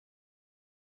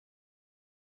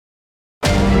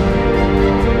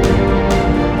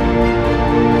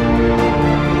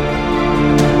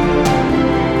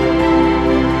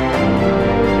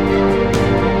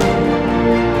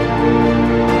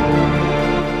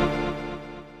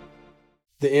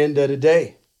the end of the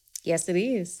day. Yes, it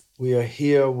is. We are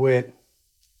here with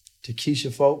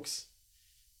Takesha Folks,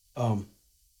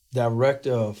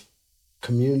 Director of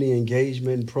Community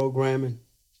Engagement and Programming.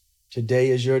 Today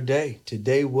is your day.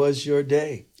 Today was your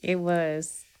day. It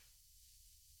was.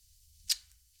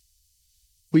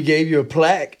 We gave you a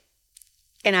plaque.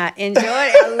 And I enjoyed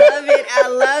it. I love it. I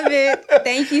love it.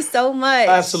 Thank you so much.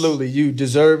 Absolutely. You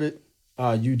deserve it.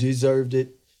 You deserved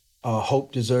it.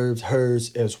 Hope deserved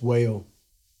hers as well.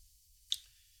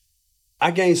 I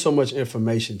gained so much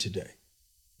information today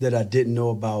that I didn't know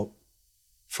about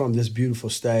from this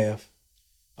beautiful staff.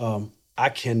 I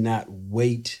cannot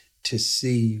wait to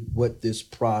see what this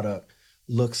product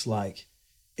looks like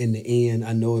in the end.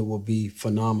 I know it will be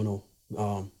phenomenal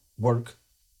work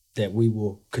that we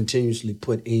will continuously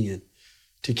put in.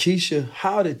 Takesha,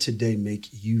 how did today make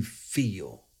you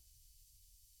feel?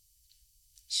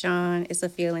 Sean, it's a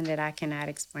feeling that I cannot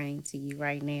explain to you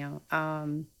right now.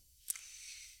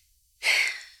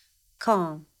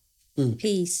 Calm,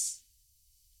 peace.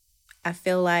 I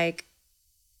feel like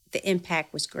the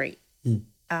impact was great.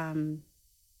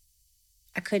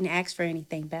 I couldn't ask for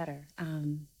anything better.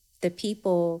 The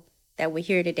people that were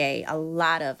here today, a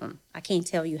lot of them, I can't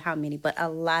tell you how many, but a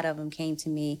lot of them came to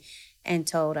me and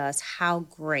told us how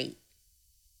great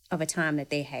of a time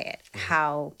that they had,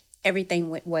 how everything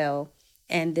went well,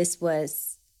 and this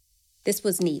was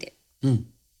needed. And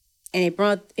it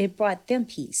brought them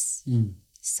peace.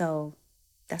 So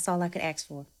that's all I could ask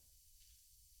for.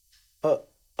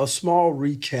 A small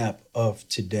recap of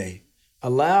today.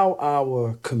 Allow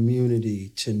our community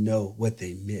to know what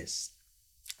they missed.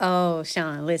 Oh,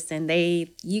 Sean, listen,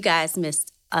 you guys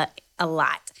missed a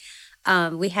lot.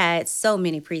 We had so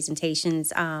many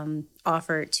presentations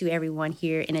offered to everyone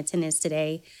here in attendance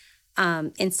today.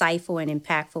 Insightful and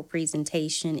impactful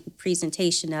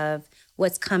presentation of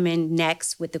what's coming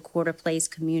next with the Quarter Place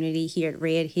community here at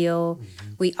Red Hill.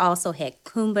 We also had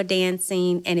Kumba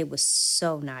dancing, and it was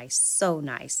so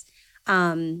nice,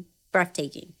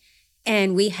 breathtaking.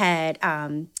 And we had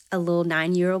a little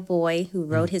 9-year-old boy who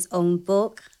wrote his own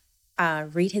book,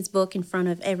 read his book in front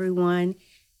of everyone.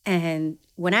 And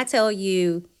when I tell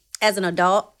you, as an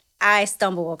adult, I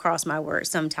stumble across my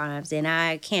words sometimes, and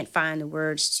I can't find the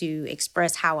words to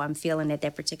express how I'm feeling at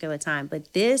that particular time.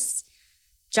 But this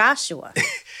Joshua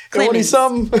Clemens,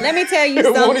 let me tell you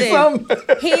something.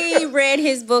 He read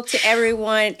his book to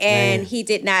everyone, and he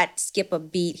did not skip a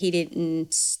beat. He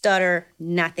didn't stutter,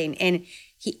 nothing. And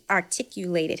he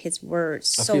articulated his words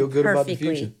so perfectly. I feel good about the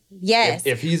future. Yes.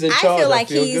 If he's in charge, I feel like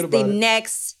he's the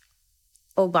next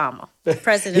Obama,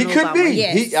 President He could Obama. be.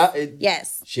 Yes.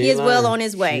 Yes. He is well on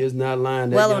his way. She is not lying.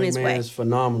 That well young on his man way. is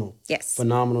phenomenal. Yes.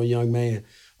 Phenomenal young man.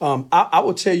 I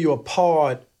will tell you a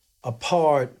part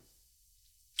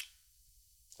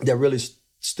that really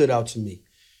stood out to me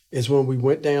is when we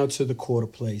went down to the Quarter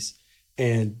Place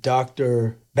and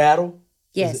Dr. Battle,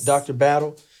 yes, Dr.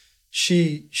 Battle,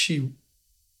 she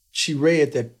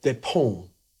read that poem.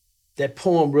 That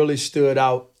poem really stood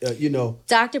out,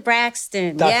 Dr.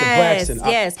 Braxton. Dr. Yes, Braxton.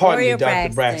 Yes, Pardon me, Gloria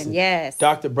Dr. Braxton. Yes.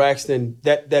 Dr. Braxton,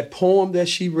 that poem that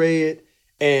she read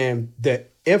and the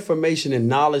information and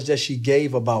knowledge that she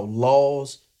gave about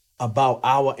laws, about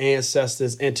our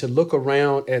ancestors, and to look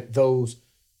around at those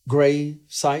grave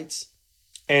sites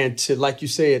and to, like you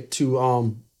said,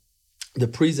 to the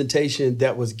presentation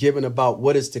that was given about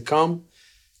what is to come.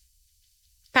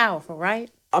 Powerful, right?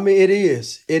 I mean, it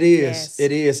is. Yes.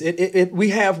 It is. We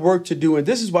have work to do, and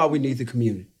this is why we need the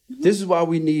community. This is why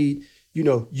we need,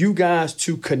 you guys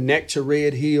to connect to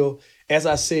Red Hill. As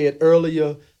I said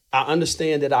earlier, I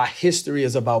understand that our history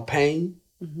is about pain,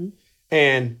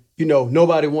 and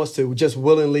nobody wants to just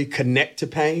willingly connect to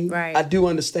pain. Right. I do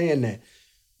understand that,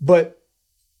 but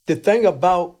the thing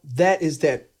about that is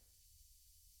that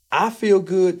I feel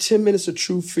good. 10 Minutes of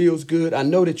Truth feels good. I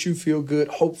know that you feel good.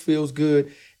 Hope feels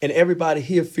good. And everybody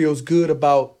here feels good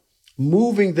about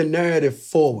moving the narrative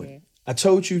forward. Yeah. I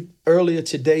told you earlier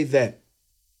today that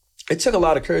it took a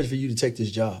lot of courage for you to take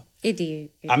this job. It did.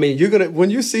 I mean,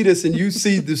 when you see this and you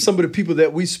see some of the people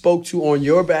that we spoke to on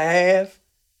your behalf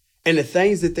and the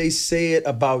things that they said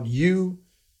about you,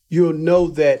 you'll know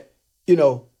that,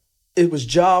 it was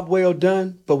job well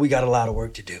done, but we got a lot of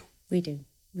work to do. We do.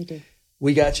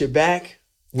 We got your back.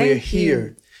 We're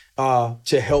here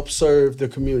to help serve the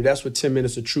community. That's what 10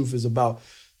 Minutes of Truth is about.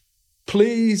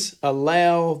 Please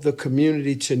allow the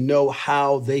community to know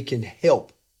how they can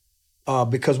help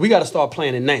because we got to start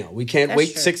planning now. We can't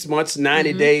wait 6 months,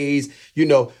 90 days.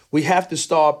 We have to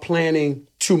start planning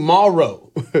tomorrow,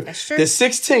 That's true. the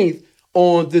 16th,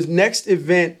 on this next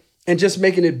event and just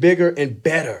making it bigger and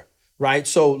better. right?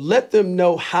 So let them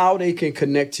know how they can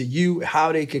connect to you,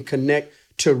 how they can connect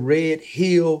to Red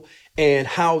Hill, and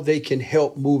how they can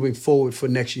help moving forward for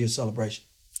next year's celebration.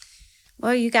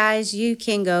 Well, you guys, you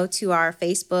can go to our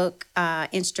Facebook,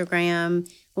 Instagram,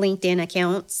 LinkedIn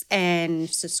accounts and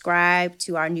subscribe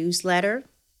to our newsletter.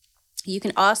 You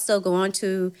can also go on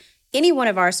to any one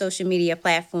of our social media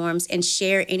platforms and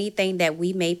share anything that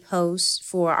we may post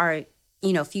for our,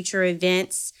 future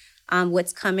events,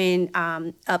 what's coming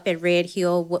up at Red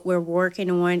Hill, what we're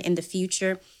working on in the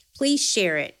future. Please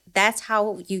share it. That's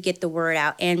how you get the word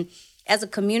out. And as a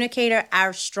communicator,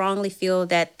 I strongly feel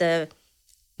that the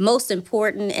most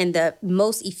important and the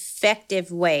most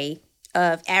effective way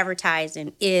of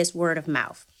advertising is word of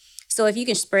mouth. So if you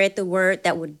can spread the word,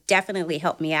 that would definitely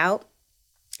help me out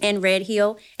in Red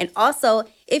Hill. And also,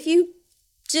 if you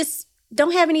just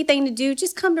don't have anything to do,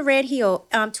 just come to Red Hill,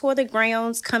 tour the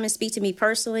grounds, come and speak to me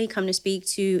personally, come to speak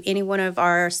to any one of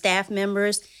our staff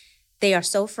members. They are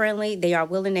so friendly. They are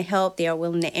willing to help. They are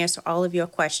willing to answer all of your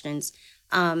questions.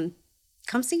 Come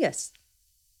see us.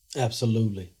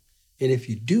 Absolutely. And if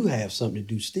you do have something to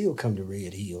do, still come to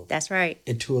Red Hill. That's right.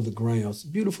 And tour the grounds.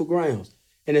 Beautiful grounds.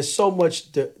 And there's so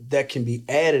much that can be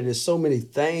added. There's so many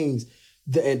things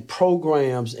and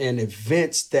programs and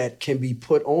events that can be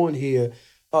put on here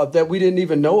that we didn't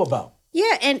even know about.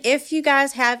 Yeah, and if you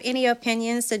guys have any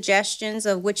opinions, suggestions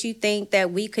of what you think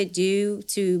that we could do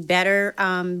to better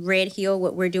Red Hill,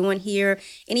 what we're doing here,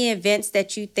 any events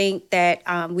that you think that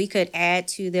we could add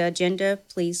to the agenda,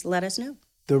 please let us know.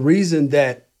 The reason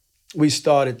that we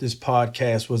started this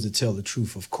podcast was to tell the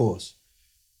truth, of course.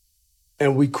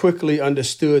 And we quickly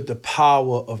understood the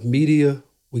power of media.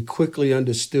 We quickly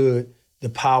understood the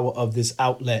power of this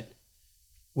outlet.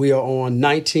 We are on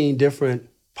 19 different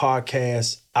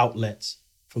podcast outlets,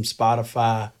 from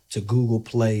Spotify to Google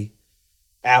Play,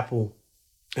 Apple,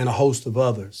 and a host of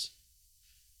others.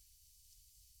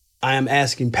 I am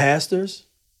asking pastors,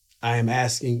 I am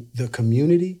asking the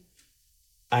community,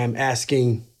 I am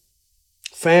asking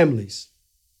families.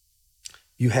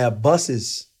 You have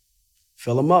buses,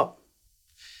 fill them up.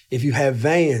 If you have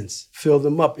vans, fill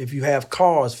them up. If you have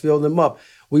cars, fill them up.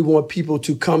 We want people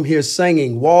to come here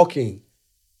singing, walking,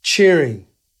 cheering.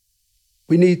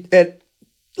 We need at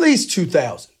least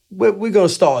 2,000. We're going to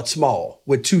start small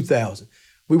with 2,000.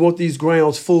 We want these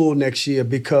grounds full next year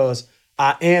because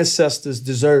our ancestors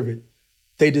deserve it.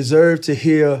 They deserve to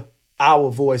hear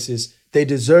our voices. They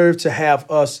deserve to have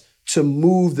us to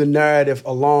move the narrative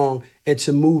along and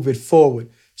to move it forward.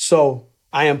 So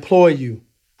I implore you,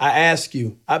 I ask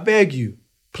you, I beg you,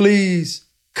 please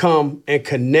come and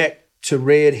connect to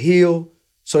Red Hill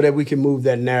so that we can move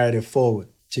that narrative forward.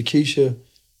 Takesha,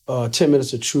 10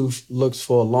 Minutes of Truth looks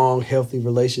for a long, healthy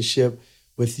relationship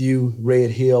with you,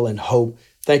 Red Hill, and Hope.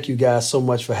 Thank you guys so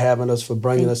much for having us, for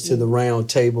bringing us to the round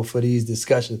table for these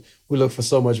discussions. We look for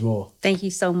so much more. Thank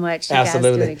you so much. You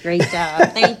Absolutely. guys did a great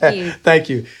job. Thank you. Thank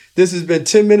you. This has been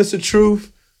 10 Minutes of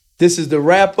Truth. This is the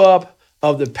wrap-up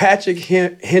of the Patrick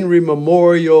Henry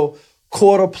Memorial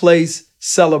Quarter Place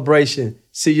celebration.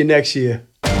 See you next year.